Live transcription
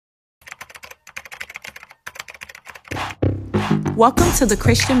Welcome to the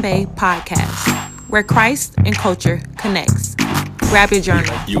Christian Bae podcast, where Christ and culture connects. Grab your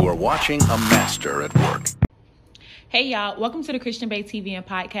journal. You are watching a master at work. Hey y'all, welcome to the Christian Bae TV and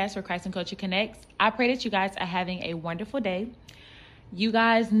podcast where Christ and culture connects. I pray that you guys are having a wonderful day. You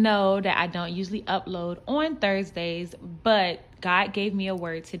guys know that I don't usually upload on Thursdays, but God gave me a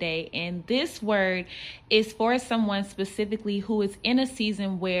word today, and this word is for someone specifically who is in a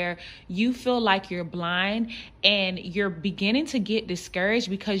season where you feel like you're blind and you're beginning to get discouraged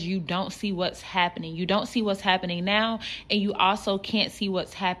because you don't see what's happening. You don't see what's happening now, and you also can't see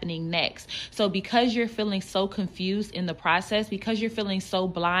what's happening next. So because you're feeling so confused in the process, because you're feeling so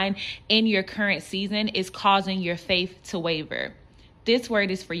blind in your current season, is causing your faith to waver. This word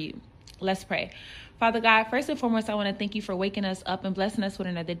is for you. Let's pray. Father God, first and foremost, I want to thank you for waking us up and blessing us with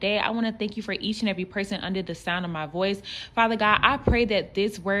another day. I want to thank you for each and every person under the sound of my voice. Father God, I pray that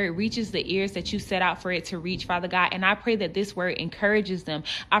this word reaches the ears that you set out for it to reach, Father God. And I pray that this word encourages them.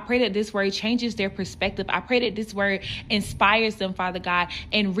 I pray that this word changes their perspective. I pray that this word inspires them, Father God,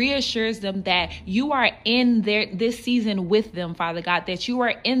 and reassures them that you are in this season with them, Father God, that you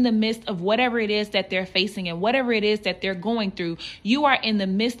are in the midst of whatever it is that they're facing and whatever it is that they're going through. You are in the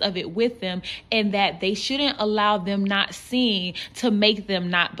midst of it with them, and that they shouldn't allow them not seeing to make them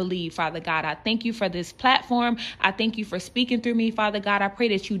not believe, Father God. I thank you for this platform. I thank you for speaking through me, Father God. I pray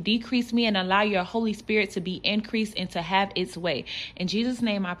that you decrease me and allow your Holy Spirit to be increased and to have its way. In Jesus'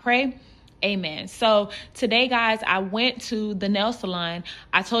 name I pray. Amen. So today, guys, I went to the nail salon.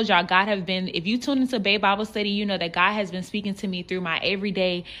 I told y'all God have been, if you tune into Bae Bible Study, you know that God has been speaking to me through my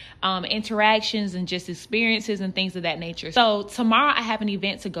everyday interactions and just experiences and things of that nature. So tomorrow I have an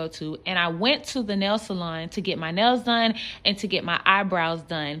event to go to, and I went to the nail salon to get my nails done and to get my eyebrows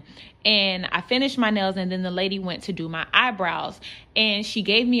done. And I finished my nails, and then the lady went to do my eyebrows, and she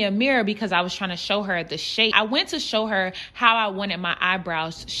gave me a mirror because I was trying to show her the shape. I went to show her how I wanted my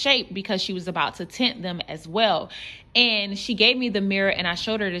eyebrows shaped because she was about to tint them as well. And she gave me the mirror and I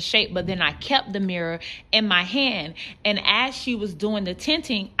showed her the shape, but then I kept the mirror in my hand. And as she was doing the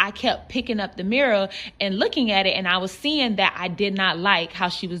tinting, I kept picking up the mirror and looking at it. And I was seeing that I did not like how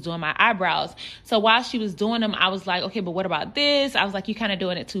she was doing my eyebrows. So while she was doing them, I was like, okay, but what about this? I was like, you kind of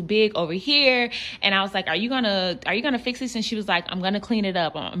doing it too big over here. And I was like, are you gonna fix this? And she was like, I'm gonna clean it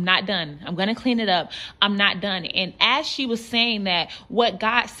up. I'm not done. I'm gonna clean it up. I'm not done. And as she was saying that, what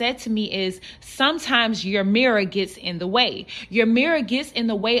God said to me is, sometimes your mirror gets in the way. Your mirror gets in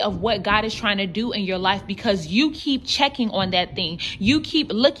the way of what God is trying to do in your life because you keep checking on that thing. You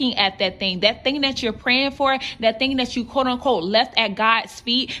keep looking at that thing that you're praying for, that thing that you quote unquote left at God's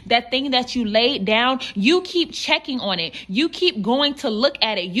feet, that thing that you laid down. You keep checking on it. You keep going to look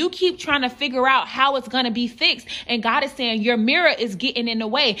at it. You keep trying to figure out how it's going to be fixed. And God is saying your mirror is getting in the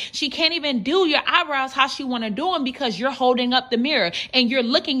way. She can't even do your eyebrows how she want to do them because you're holding up the mirror and you're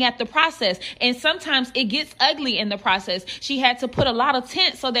looking at the process. And sometimes it gets ugly in the process. She had to put a lot of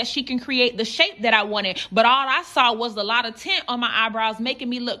tint so that she can create the shape that I wanted. But all I saw was a lot of tint on my eyebrows making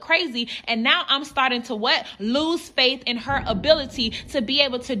me look crazy. And now I'm starting to lose faith in her ability to be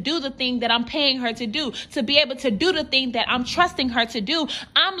able to do the thing that I'm paying her to do, to be able to do the thing that I'm trusting her to do.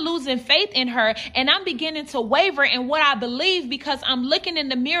 I'm losing faith in her, and I'm beginning to waver in what I believe because I'm looking in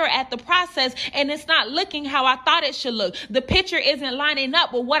the mirror at the process and it's not looking how I thought it should look. The picture isn't lining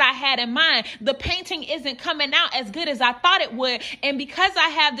up with what I had in mind. The painting isn't coming out as good as I thought it would. And because I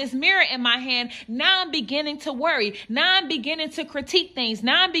have this mirror in my hand, now I'm beginning to worry. Now I'm beginning to critique things.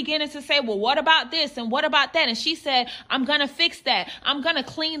 Now I'm beginning to say, well, what about this? And what about that? And she said, I'm going to fix that. I'm going to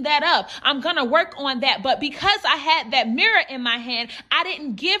clean that up. I'm going to work on that. But because I had that mirror in my hand, I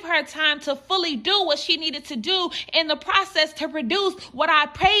didn't give her time to fully do what she needed to do in the process to produce what I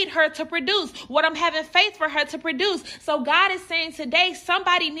paid her to produce, what I'm having faith for her to produce. So God is saying today,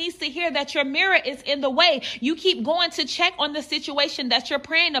 somebody needs to hear that your mirror is in the way. You keep going to check on the situation that you're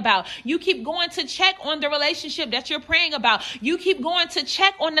praying about. You keep going to check on the relationship that you're praying about. You keep going to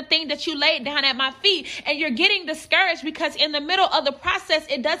check on the thing that you laid down at my feet, and you're getting discouraged because in the middle of the process,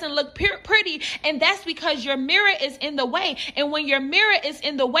 it doesn't look pretty. And that's because your mirror is in the way. And when your mirror is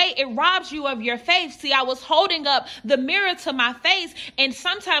in the way, it robs you of your faith. See, I was holding up the mirror to my face, and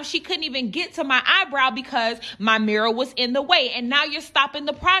sometimes she couldn't even get to my eyebrow because my mirror was in the way. And now you're stopping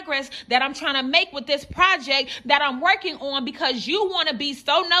the progress that I'm trying to make with this project that I'm working on because you want to be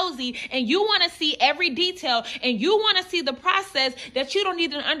so nosy and you want to see every detail and you want to see the process that you don't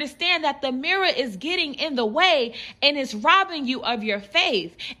even understand that the mirror is getting in the way and it's robbing you of your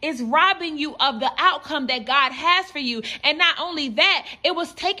faith. It's robbing you of the outcome that God has for you. And not only that, it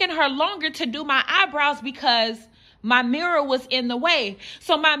was taking her longer to do my eyebrows because My mirror was in the way.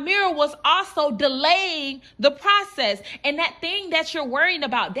 So my mirror was also delaying the process. And that thing that you're worrying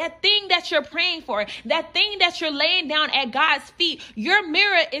about, that thing that you're praying for, that thing that you're laying down at God's feet, your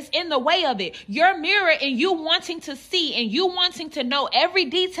mirror is in the way of it. Your mirror and you wanting to see and you wanting to know every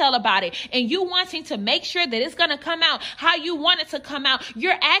detail about it and you wanting to make sure that it's going to come out how you want it to come out.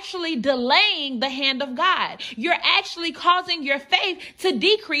 You're actually delaying the hand of God. You're actually causing your faith to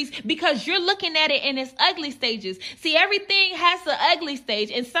decrease because you're looking at it in its ugly stages. See, everything has an ugly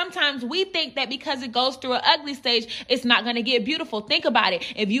stage. And sometimes we think that because it goes through an ugly stage, it's not going to get beautiful. Think about it.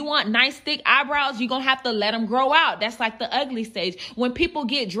 If you want nice, thick eyebrows, you're going to have to let them grow out. That's like the ugly stage. When people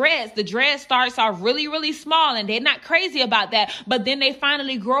get dreads, the dread starts off really, really small and they're not crazy about that. But then they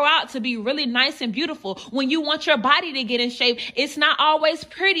finally grow out to be really nice and beautiful. When you want your body to get in shape, it's not always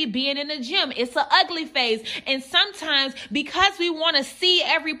pretty being in the gym. It's an ugly phase. And sometimes because we want to see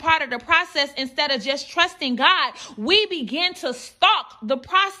every part of the process instead of just trusting God, we begin to stalk the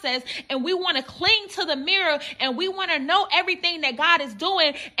process and we want to cling to the mirror and we want to know everything that God is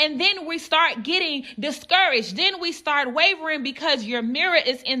doing. And then we start getting discouraged. Then we start wavering because your mirror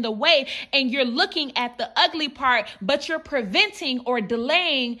is in the way and you're looking at the ugly part, but you're preventing or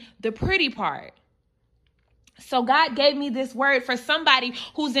delaying the pretty part. So God gave me this word for somebody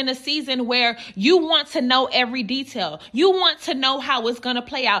who's in a season where you want to know every detail. You want to know how it's going to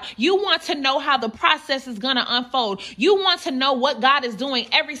play out. You want to know how the process is going to unfold. You want to know what God is doing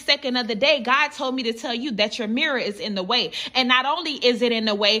every second of the day. God told me to tell you that your mirror is in the way. And not only is it in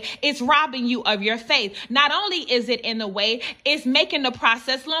the way, it's robbing you of your faith. Not only is it in the way, it's making the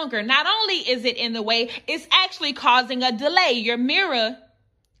process longer. Not only is it in the way, it's actually causing a delay. Your mirror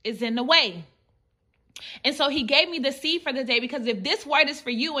is in the way. And so he gave me the seed for the day because if this word is for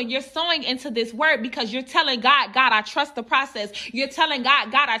you and you're sowing into this word because you're telling God, God, I trust the process. You're telling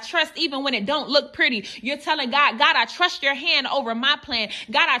God, God, I trust even when it don't look pretty. You're telling God, God, I trust your hand over my plan.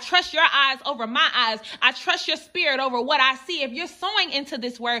 God, I trust your eyes over my eyes. I trust your spirit over what I see. If you're sowing into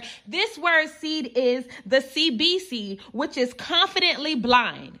this word seed is the CB seed, which is confidently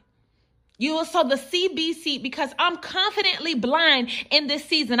blind. You will sow the CB seed because I'm confidently blind in this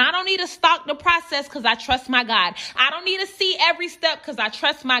season. I don't need to stalk the process because I trust my God. I don't need to see every step because I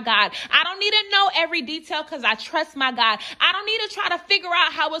trust my God. I don't need to know every detail because I trust my God. I don't need to try to figure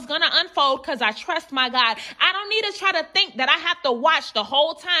out how it's going to unfold because I trust my God. I don't need to try to think that I have to watch the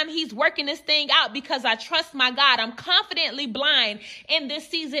whole time he's working this thing out because I trust my God. I'm confidently blind in this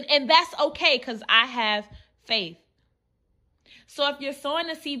season, and that's okay because I have faith. So if you're sowing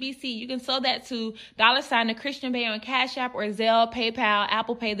a CBC, you can sow that to $ the Christian Bae on Cash App or Zelle, PayPal,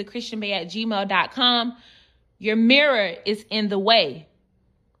 Apple Pay, thechristianbae@gmail.com. Your mirror is in the way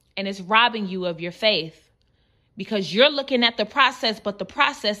and it's robbing you of your faith because you're looking at the process, but the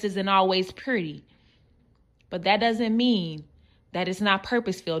process isn't always pretty. But that doesn't mean that it's not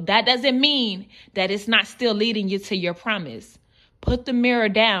purpose-filled. That doesn't mean that it's not still leading you to your promise. Put the mirror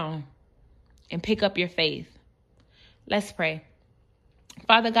down and pick up your faith. Let's pray.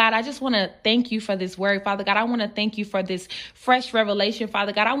 Father God, I just want to thank you for this word. Father God, I want to thank you for this fresh revelation.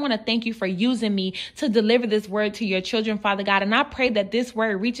 Father God, I want to thank you for using me to deliver this word to your children, Father God. And I pray that this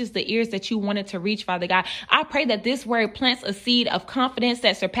word reaches the ears that you want it to reach, Father God. I pray that this word plants a seed of confidence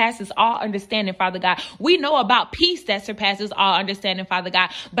that surpasses all understanding, Father God. We know about peace that surpasses all understanding, Father God.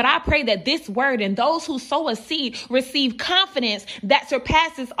 But I pray that this word and those who sow a seed receive confidence that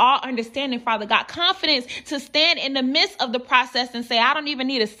surpasses all understanding, Father God. Confidence to stand in the midst of the process and say, I don't even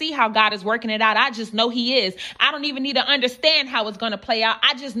need to see how God is working it out. I just know he is. I don't even need to understand how it's going to play out.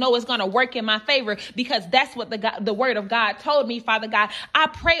 I just know it's going to work in my favor because that's what the word of God told me, Father God. I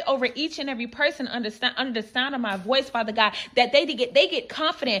pray over each and every person under the sound of my voice, Father God, that they get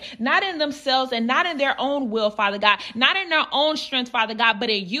confident, not in themselves and not in their own will, Father God, not in their own strength, Father God, but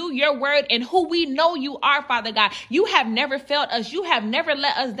in you, your word, and who we know you are, Father God. You have never failed us. You have never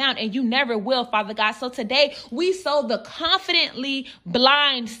let us down, and you never will, Father God. So today we sow the confidently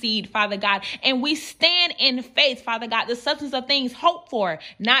blind seed, Father God, and we stand in faith, Father God, the substance of things hoped for,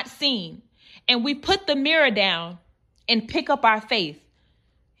 not seen. And we put the mirror down and pick up our faith.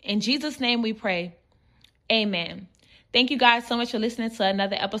 In Jesus' name we pray. Amen. Thank you guys so much for listening to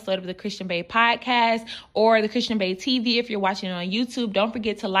another episode of the Christian Bae podcast or the Christian Bae TV. If you're watching it on YouTube, don't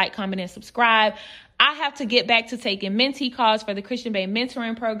forget to like, comment, and subscribe. I have to get back to taking mentee calls for the Christian Bae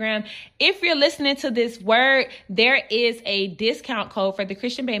mentoring program. If you're listening to this word, there is a discount code for the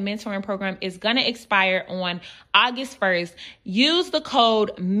Christian Bae mentoring program. It's going to expire on August 1st. Use the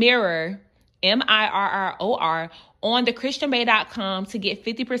code MIRROR, MIRROR, on thechristianbae.com to get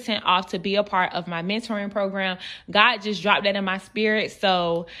 50% off to be a part of my mentoring program. God just dropped that in my spirit.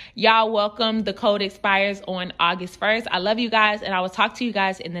 So y'all welcome. The code expires on August 1st. I love you guys, and I will talk to you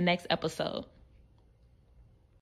guys in the next episode.